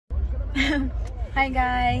Hi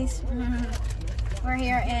guys, we're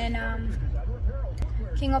here in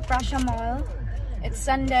King of Prussia Mall. It's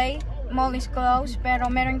Sunday, mall is closed,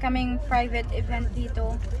 pero meron kaming private event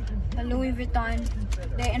dito sa Louis Vuitton.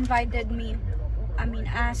 They invited me,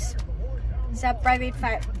 us, sa private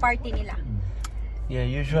party nila. Yeah,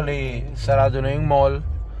 usually sarado na yung mall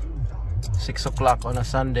 6 o'clock on a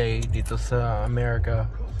Sunday dito sa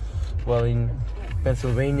America, well, in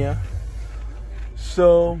Pennsylvania.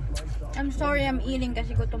 So I'm sorry, I'm eating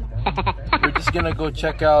kasi gutom ako. we're just gonna go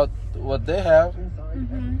check out what they have.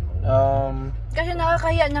 Kasi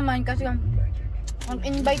nakakahiya naman kasi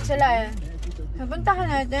mag-invite sila eh.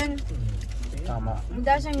 Puntahan natin. Tama.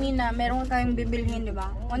 Doesn't mean na meron kayong bibilhin, di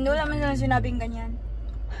ba? Wala naman lang sinabing ganyan.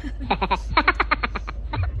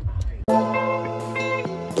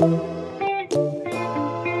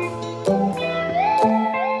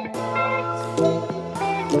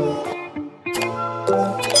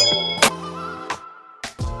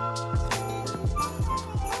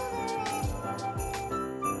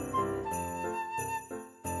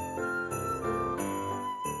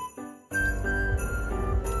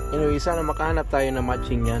 Anyway, sana makahanap tayo ng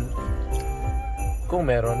matching yan. Kung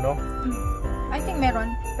meron, no? I think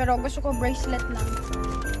meron. Pero gusto ko bracelet lang.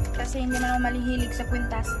 Kasi hindi man ako malihilig sa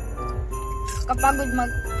kwintas. Kapagod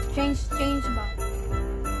mag-change ba?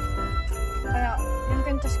 Kaya yung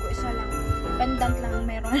kwintas ko isa lang. Pendant lang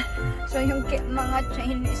meron. So yung mga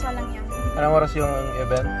chain, isa lang yan. Anong oras yung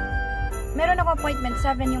event? Meron ako appointment.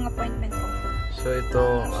 7 yung appointment ko. So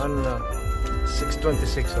ito,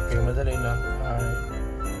 6:26. Okay, madali na. Alright.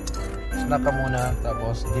 Snack ka muna,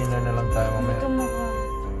 tapos dinner na lang tayo mamaya. Gutom ako.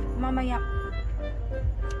 Mamaya.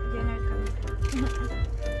 Dinner kami.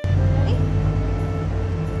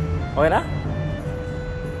 Okay na?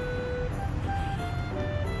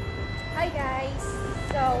 Hi guys!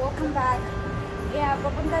 So, welcome back. Yeah,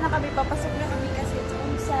 papunta na kami. Papasok na kami kasi it's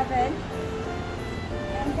almost 7.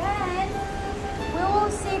 And then, we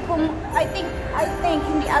will see kung, I think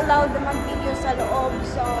hindi allowed na mag-video sa loob.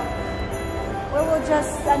 So, we will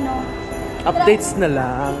just, Updates na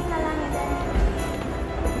lang. We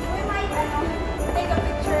might, take a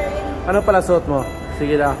picture in... Ano pala suot mo?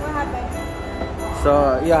 Sige lang. What happened?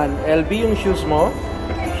 So, yan. LB yung shoes mo.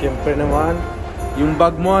 Siyempre naman. Yung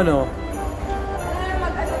bag mo, ano? Alam na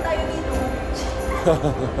mag-ano tayo dito.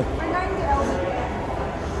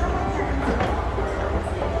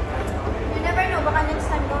 You never know. Baka next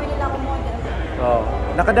time gawin nila ako model. Oh.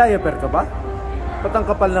 Naka-diaper ka ba? Ba't ang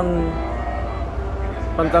kapal ng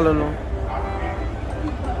pantalon mo?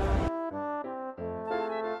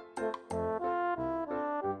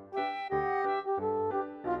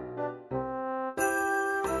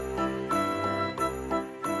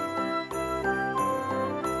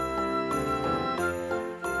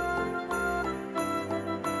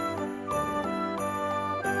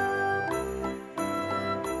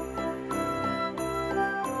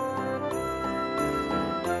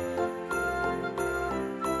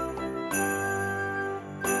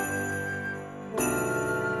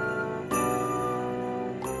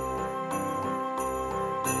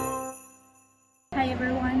 Hi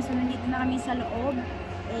everyone, so nandito na kami sa loob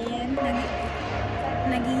and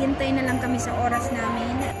naghihintay na lang kami sa oras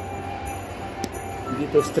namin.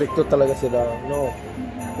 Dito stricto talaga sila. No.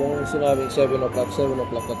 Kung sinabing 7 o'clock, 7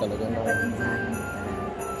 o'clock na talaga. No.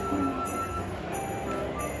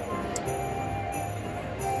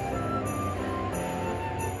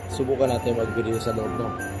 Subukan natin mag-video sa loob,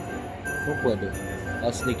 no? Kung pwede.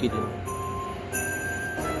 Sneaky din.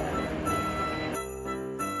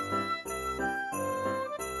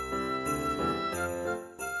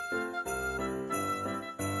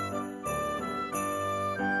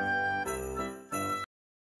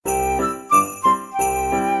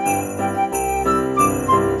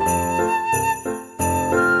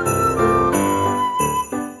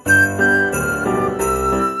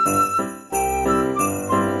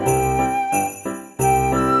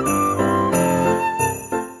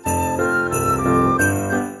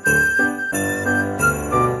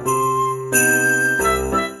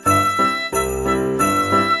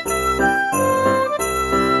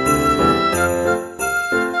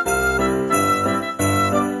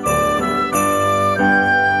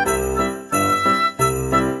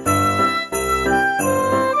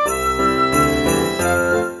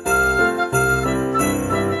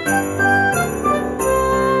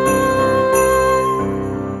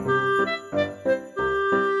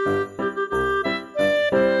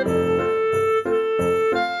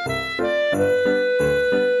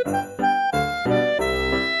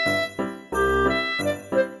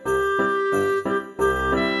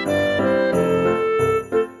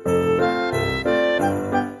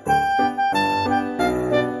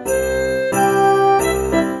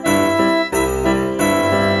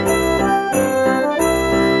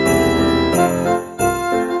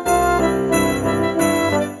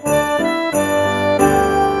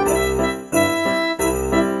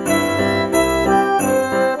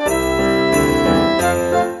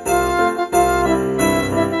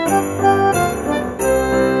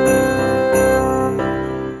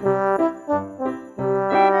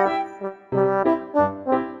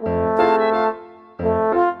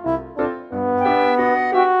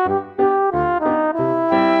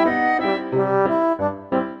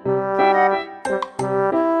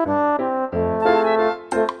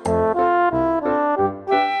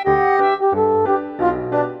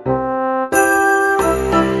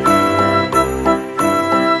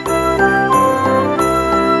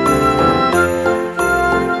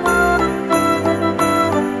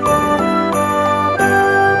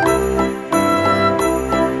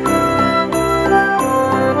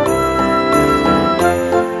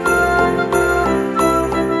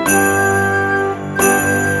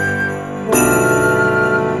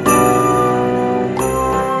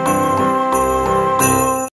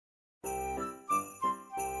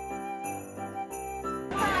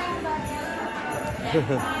 So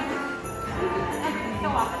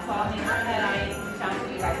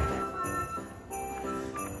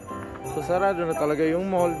sarado na talaga yung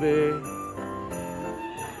mall, be.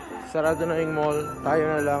 Sarado na yung mall. Tayo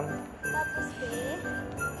na lang. Tapos, be,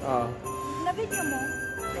 Ah. na-video mo?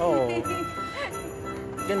 Oo.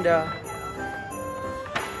 Ganda.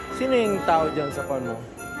 Sino yung tao dyan sa pan mo?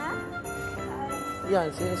 Ha? Yan,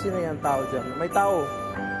 sino yan tao dyan? May tao.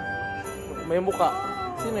 May muka.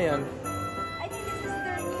 Sino yan? I think this is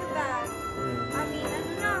their new bag. I mean, I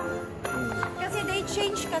don't know. Kasi they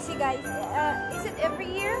change kasi, guys. Is it every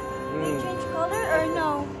year? They change color or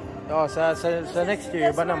no? Oh, sa next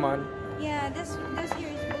year ba naman? Yeah, this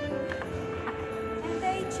year is blue. And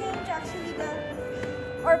they change actually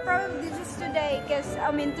or probably just today because I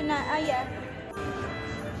mean tonight. Yeah.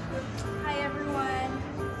 Hi everyone.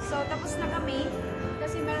 So tapos na kami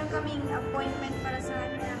kasi meron kaming appointment para sa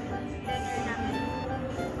dinner namin.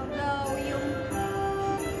 Although yung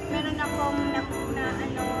meron akong na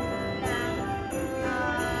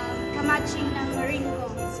kamatching ng ring ko.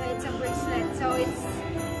 So it's a bracelet. So it's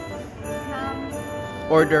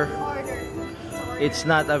Order. Order. It's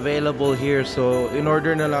not available here, so in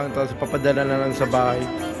order na lang, tapos papadala na lang sa bahay.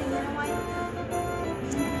 It's amazing. You know why?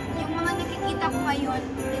 Yung mga nakikita ko ngayon,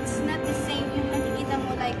 it's not the same yung nakikita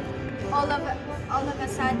mo like all of a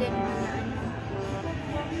sudden na ano.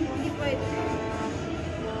 Hindi pwede.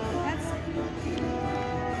 That's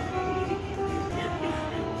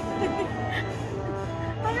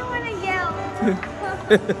I don't wanna yell.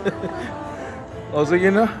 Oh,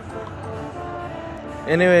 sige na.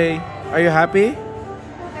 Anyway, are you happy?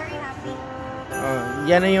 Very happy.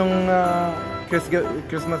 Yan na yung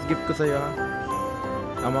Christmas gift ko sa'yo, ha?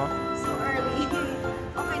 Ama? So early.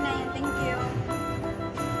 Okay na yan. Thank you.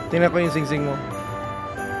 Tingnan ko yung sing-sing mo.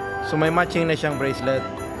 So may matching na siyang bracelet.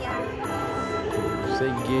 Yeah.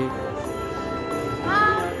 Sige.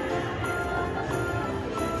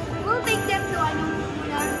 We'll take them to ano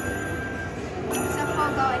muna sa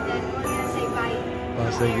photo and then we're gonna say bye. Oh,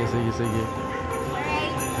 sige.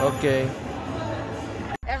 Alright? Okay.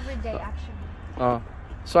 Every day actually. Oh.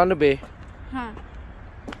 So ano be? Huh?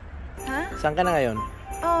 Huh? Saan ka na ngayon?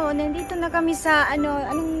 Oh, nandito na kami sa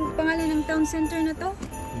anong pangalan ng town center na to?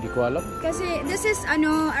 Hindi ko alam. Kasi this is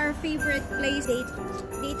our favorite place.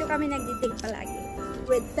 Dito kami nagdi-date palagi.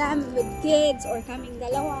 With them, with kids, or kaming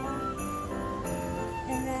dalawa.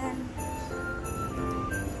 And then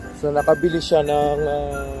So nakabili siya ng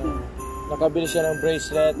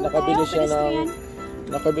bracelet, nakabili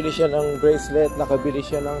siya ng bracelet, nakabili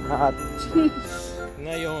siya ng hat.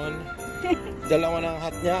 Ngayon, dalawa ng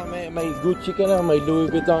hat niya, may Gucci ka na, may Louis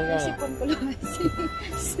Vuitton ka. sipon ko lang.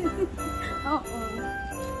 Oo.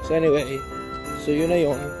 So anyway, so yun na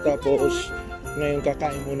yun. Tapos, ngayon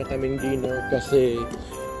kakain muna kaming dinner kasi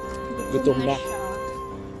gutom na.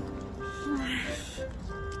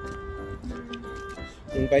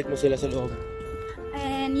 Invite mo sila sa loob.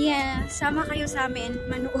 And yeah, sama kayo sa amin.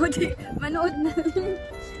 Manood na.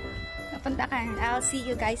 Napunta ka. I'll see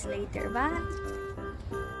you guys later. Bye!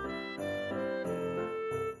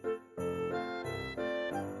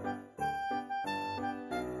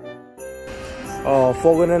 Oh,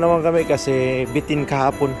 fogo na naman kami kasi bitin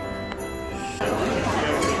kahapon.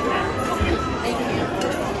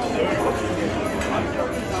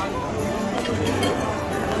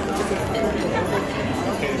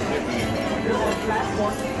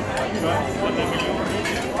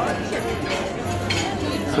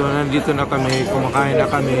 So nandito na kami, kumakain na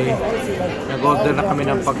kami, nag-order na kami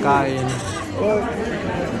ng pagkain,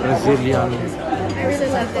 Brazilian. I really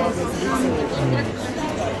love this.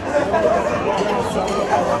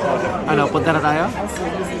 Ano, punta na tayo?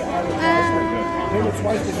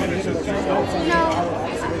 No.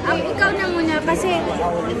 Ikaw na muna kasi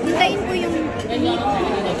hintayin ko yung meat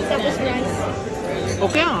tapos rice.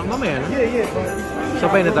 Okay ah, mamaya na.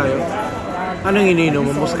 Sabay na tayo. Anong ininom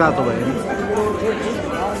mo? Moscato ba yun?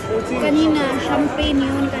 Kanina, champagne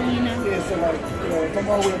yun kanina.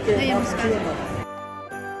 Ayun, Moscato.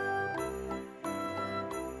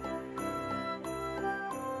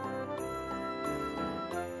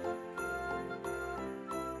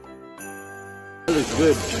 It's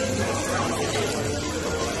good.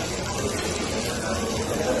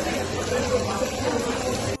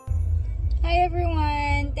 Hi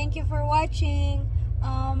everyone, thank you for watching.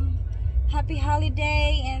 Happy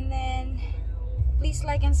holiday, and then please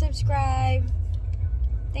like and subscribe.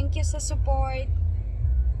 Thank you sa support.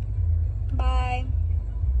 Bye.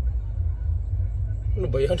 Ano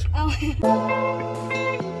ba yan? Oh.